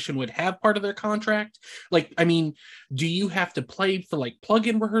musician would have part of their contract? Like, I mean, do you have to play for like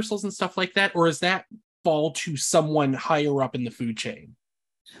plug-in rehearsals and stuff like that, or does that fall to someone higher up in the food chain?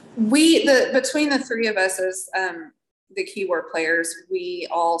 Between the three of us as the keyboard players, we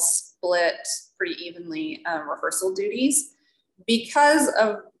all split pretty evenly rehearsal duties. Because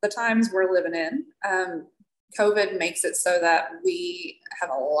of the times we're living in, COVID makes it so that we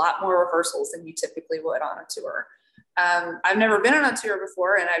have a lot more rehearsals than you typically would on a tour. I've never been on a tour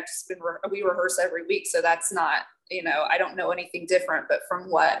before, and I've just we rehearse every week. So that's not, I don't know anything different, but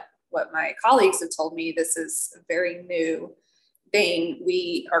from what my colleagues have told me, this is a very new thing.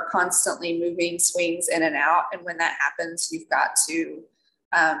 We are constantly moving swings in and out. And when that happens, you've got to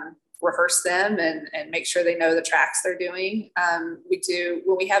rehearse them and make sure they know the tracks they're doing.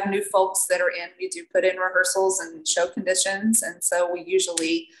 When we have new folks that are in, we do put in rehearsals and show conditions. And so we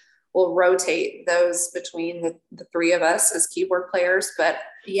usually will rotate those between the three of us as keyboard players. But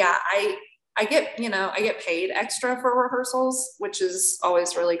yeah, I get paid extra for rehearsals, which is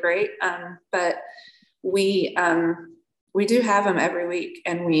always really great. But we do have them every week,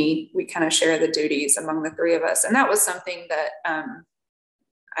 and we kind of share the duties among the three of us. And that was something that,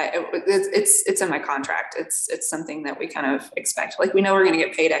 it's in my contract. It's something that we kind of expect. Like, we know we're going to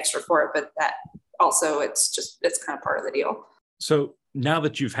get paid extra for it, but that also it's kind of part of the deal. So now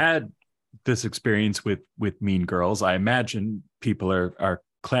that you've had this experience with Mean Girls, I imagine people are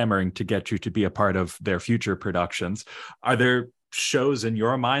clamoring to get you to be a part of their future productions. Are there shows in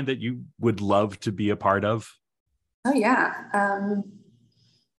your mind that you would love to be a part of? Oh yeah.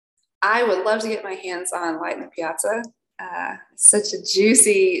 I would love to get my hands on Light in the Piazza. Such a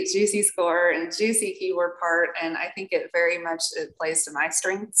juicy score and juicy keyboard part. And I think it plays to my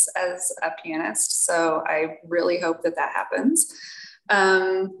strengths as a pianist. So I really hope that happens.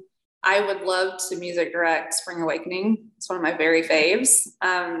 I would love to music direct Spring Awakening. It's one of my very faves.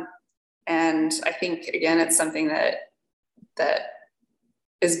 And I think, again, it's something that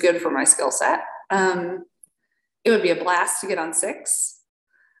is good for my skill set. It would be a blast to get on Six.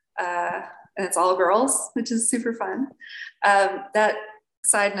 And it's all girls, which is super fun. That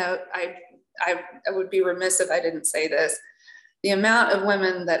side note, I would be remiss if I didn't say this. The amount of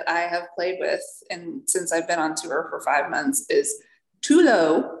women that I have played with, and since I've been on tour for 5 months, is too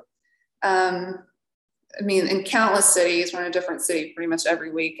low. In countless cities, we're in a different city pretty much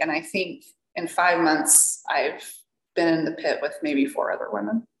every week. And I think in 5 months, I've been in the pit with maybe 4 other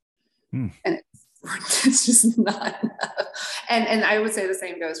women. And it's just not enough. And I would say the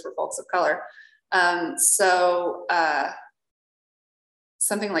same goes for folks of color.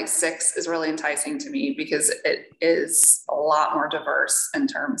 Something like Six is really enticing to me because it is a lot more diverse in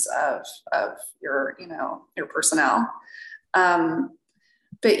terms of your personnel.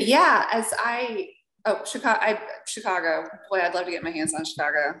 But yeah, Chicago, boy, I'd love to get my hands on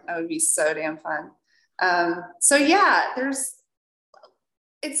Chicago. That would be so damn fun. So yeah,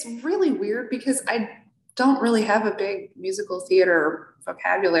 it's really weird because I don't really have a big musical theater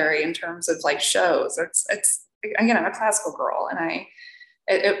vocabulary in terms of like shows. Again, I'm a classical girl, and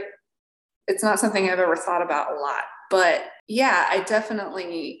it's not something I've ever thought about a lot. But yeah, I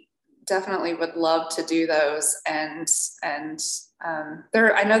definitely would love to do those. And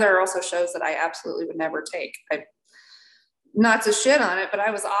I know there are also shows that I absolutely would never take. Not to shit on it, but I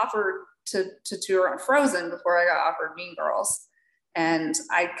was offered to tour on Frozen before I got offered Mean Girls. And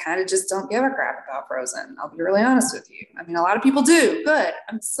I kind of just don't give a crap about Frozen. I'll be really honest with you. I mean, a lot of people do. Good.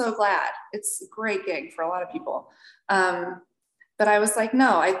 I'm so glad. It's a great gig for a lot of people. But I was like,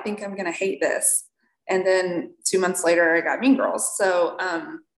 no, I think I'm going to hate this. And then 2 months later, I got Mean Girls. So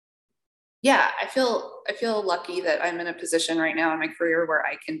yeah, I feel lucky that I'm in a position right now in my career where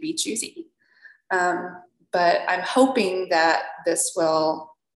I can be choosy. But I'm hoping that this will,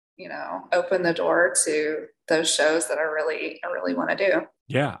 open the door to those shows that I really want to do.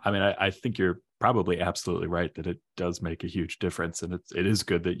 Yeah. I mean, I think you're probably absolutely right that it does make a huge difference. And it is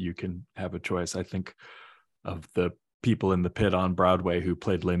good that you can have a choice. I think of the people in the pit on Broadway who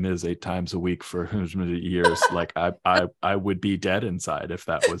played Les Mis 8 times a week for years. Like I would be dead inside if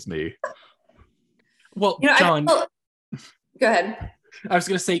that was me. Well, You know, John, go ahead. I was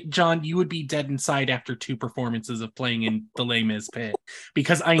going to say, John, you would be dead inside after 2 performances of playing in the Les Mis pit,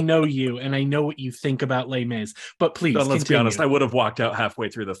 because I know you and I know what you think about Les Mis. But please, Let's continue. be honest, I would have walked out halfway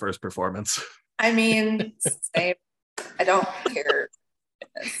through the first performance. I mean, same. I don't care.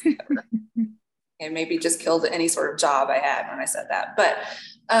 And maybe just killed any sort of job I had when I said that. But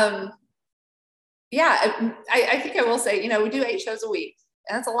yeah, I think I will say, you know, we do 8 shows a week,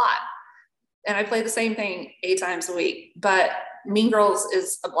 and that's a lot. And I play the same thing 8 times a week. But Mean Girls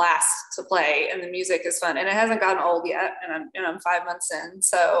is a blast to play, and the music is fun, and it hasn't gotten old yet. And I'm 5 months in,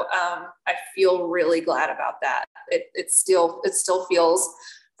 so I feel really glad about that. It still feels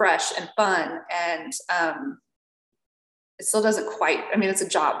fresh and fun, and it still doesn't quite. I mean, it's a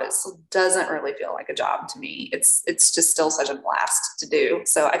job, but it still doesn't really feel like a job to me. It's just still such a blast to do.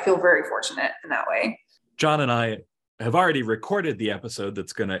 So I feel very fortunate in that way. John and I have already recorded the episode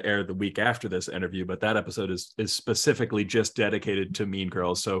that's going to air the week after this interview, but that episode is specifically just dedicated to Mean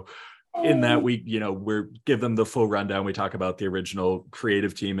Girls. So in that we, you know, we give them the full rundown. We talk about the original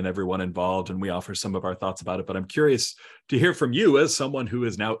creative team and everyone involved, and we offer some of our thoughts about it. But I'm curious to hear from you, as someone who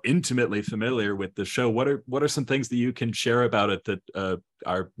is now intimately familiar with the show. What are some things that you can share about it that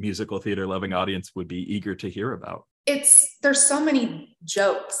our musical theater loving audience would be eager to hear about? There's so many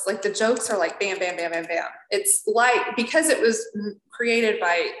jokes. Like, the jokes are like bam, bam, bam, bam, bam. It's like, because it was created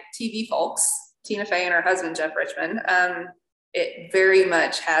by TV folks, Tina Fey and her husband, Jeff Richmond, it very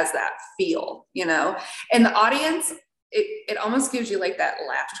much has that feel, you know, and the audience, it almost gives you like that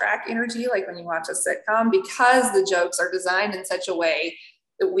laugh track energy, like when you watch a sitcom, because the jokes are designed in such a way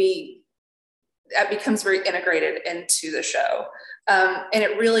that becomes very integrated into the show. And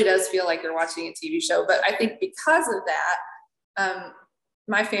it really does feel like you're watching a TV show. But I think because of that,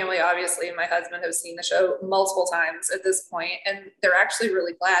 my family, obviously, and my husband have seen the show multiple times at this point, and they're actually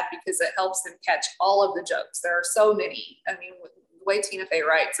really glad, because it helps them catch all of the jokes. There are so many. I mean, the way Tina Fey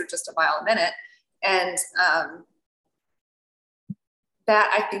writes are just a mile a minute. And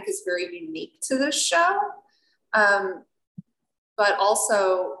that, I think, is very unique to this show. But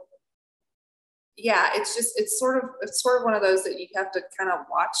also, yeah, it's sort of one of those that you have to kind of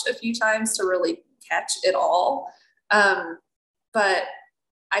watch a few times to really catch it all. But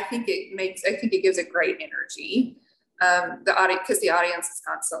I think it gives it great energy. The audience, because the audience is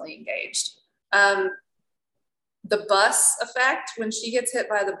constantly engaged. The bus effect, when she gets hit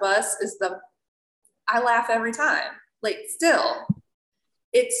by the bus, I laugh every time. Like, still,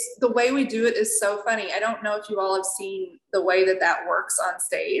 it's the way we do it is so funny. I don't know if you all have seen the way that works on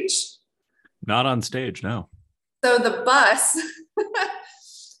stage. Not on stage, no. So the bus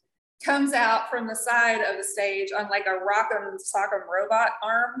comes out from the side of the stage on like a rock'em sock'em robot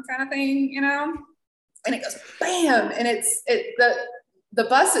arm kind of thing, you know, and it goes bam, and the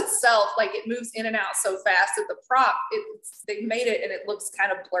bus itself, like, it moves in and out so fast that the prop, they made it, and it looks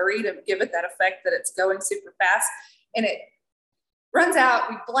kind of blurry to give it that effect that it's going super fast, and it runs out,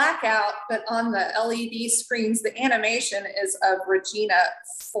 we black out, but on the LED screens, the animation is of Regina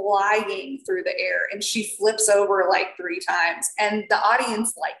flying through the air, and she flips over like 3 times, and the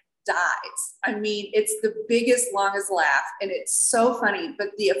audience like dies. I mean, it's the biggest, longest laugh, and it's so funny, but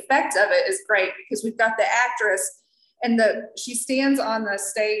the effect of it is great, because we've got the actress, and she stands on the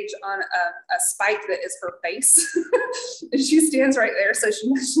stage on a spike that is her face. And she stands right there, so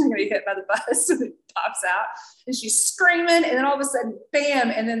she's not going to be hit by the bus, and it pops out, and she's screaming, and then all of a sudden, bam,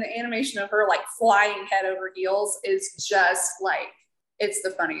 and then the animation of her like flying head over heels is just like, it's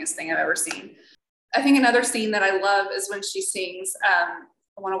the funniest thing I've ever seen. I think another scene that I love is when she sings, I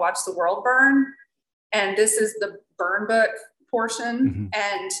Want to Watch the World Burn, and this is the burn book portion,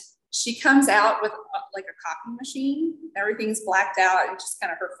 and she comes out with like a copy machine. Everything's blacked out and just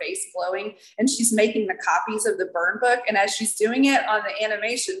kind of her face glowing. And she's making the copies of the burn book. And as she's doing it on the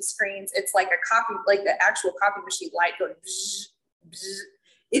animation screens, it's like a copy, like the actual copy machine light going bzz, bzz.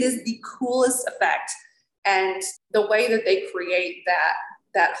 It is the coolest effect. And the way that they create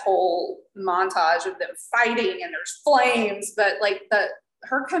that whole montage of them fighting, and there's flames, but like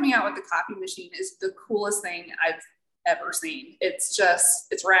her coming out with the copy machine is the coolest thing I've ever seen. It's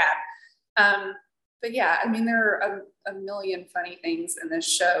rad. But yeah, I mean, there are a million funny things in this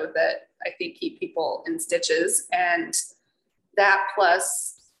show that I think keep people in stitches, and that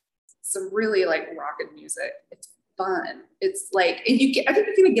plus some really like rockin' music. It's fun. It's like, and I think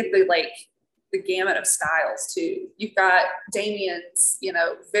you're gonna get the gamut of styles too. You've got Damien's, you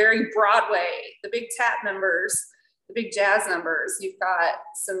know, very Broadway, the Big Tap members, the big jazz numbers. You've got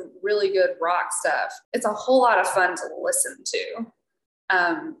some really good rock stuff. It's a whole lot of fun to listen to.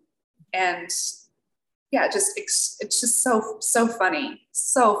 And yeah, it's just so funny.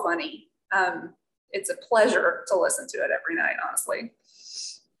 So funny. It's a pleasure to listen to it every night, honestly.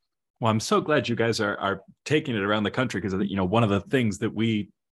 Well, I'm so glad you guys are taking it around the country, because, you know, one of the things that we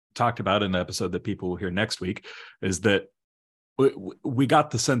talked about in the episode that people will hear next week is that we got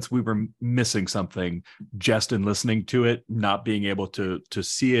the sense we were missing something just in listening to it, not being able to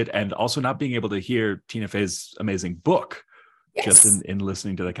see it, and also not being able to hear Tina Fey's amazing book. Yes. Just in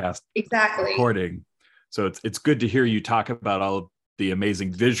listening to the cast recording. So it's good to hear you talk about all of the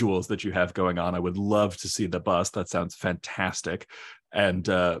amazing visuals that you have going on. I would love to see the bust. That sounds fantastic. And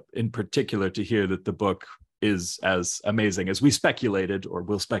in particular, to hear that the book is as amazing as we speculated, or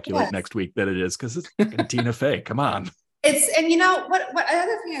will speculate next week that it is, because it's Tina Fey. Come on. And you know what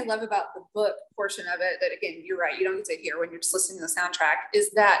another thing I love about the book portion of it, that again, you're right, you don't get to hear when you're just listening to the soundtrack, is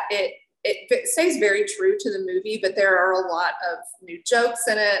that it stays very true to the movie, but there are a lot of new jokes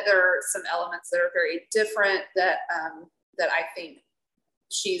in it. There are some elements that are very different that I think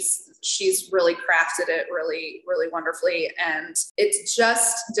she's really crafted it really, really wonderfully. And it's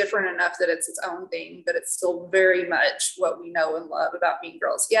just different enough that it's its own thing, but it's still very much what we know and love about Mean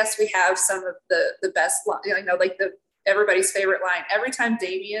Girls. Yes, we have some of the best, you know, like everybody's favorite line. Every time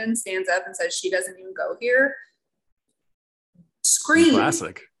Damien stands up and says she doesn't even go here, scream.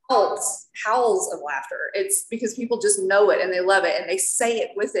 Classic. Howls of laughter. It's because people just know it and they love it and they say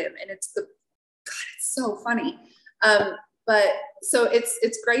it with him, and it's so funny. But so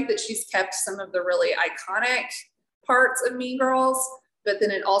it's great that she's kept some of the really iconic parts of Mean Girls, but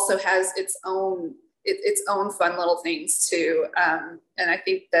then it also has its own fun little things too. And I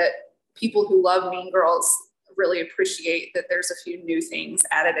think that people who love Mean Girls really appreciate that there's a few new things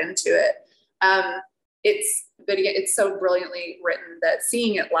added into it. But again, it's so brilliantly written that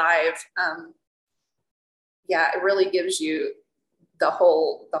seeing it live, it really gives you the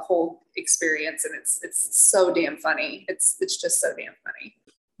whole experience, and it's so damn funny. It's just so damn funny.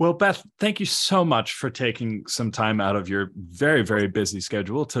 Well, Beth, thank you so much for taking some time out of your very, very busy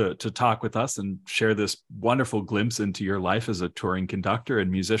schedule to talk with us and share this wonderful glimpse into your life as a touring conductor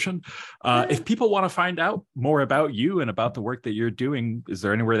and musician. If people want to find out more about you and about the work that you're doing, is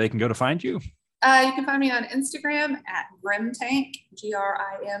there anywhere they can go to find you? You can find me on Instagram at Grimtank,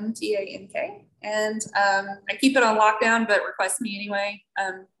 GRIMTANK. And I keep it on lockdown, but request me anyway.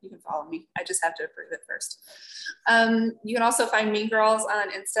 You can follow me. I just have to approve it first. You can also find Mean Girls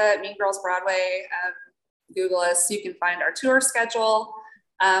on Insta at Mean Girls Broadway. Google us. You can find our tour schedule.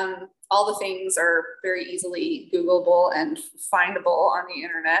 All the things are very easily Googleable and findable on the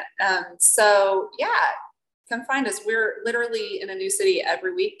internet. So yeah, come find us. We're literally in a new city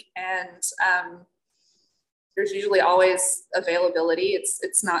every week, and there's usually always availability.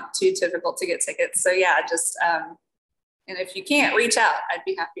 It's not too difficult to get tickets. So yeah, just and if you can't, reach out. I'd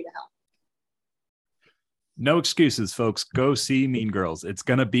be happy to help. No excuses, folks. Go see Mean Girls. It's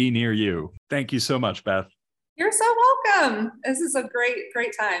going to be near you. Thank you so much, Beth. You're so welcome. This is a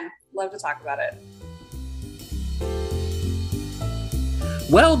great time. Love to talk about it.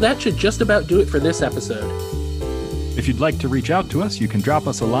 Well, that should just about do it for this episode. If you'd like to reach out to us, you can drop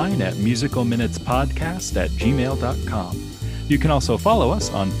us a line at musicalminutespodcast@gmail.com. You can also follow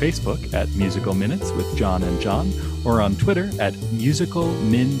us on Facebook at Musical Minutes with John and John, or on Twitter at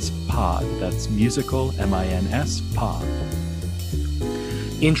musicalminspod. That's musical, MINS pod.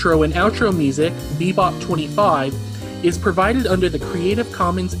 Intro and outro music, Bebop 25, is provided under the Creative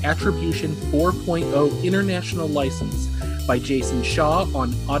Commons Attribution 4.0 International License by Jason Shaw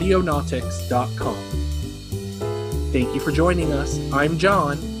on audionautics.com. Thank you for joining us. I'm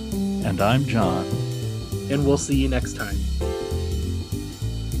John. And I'm John. And we'll see you next time.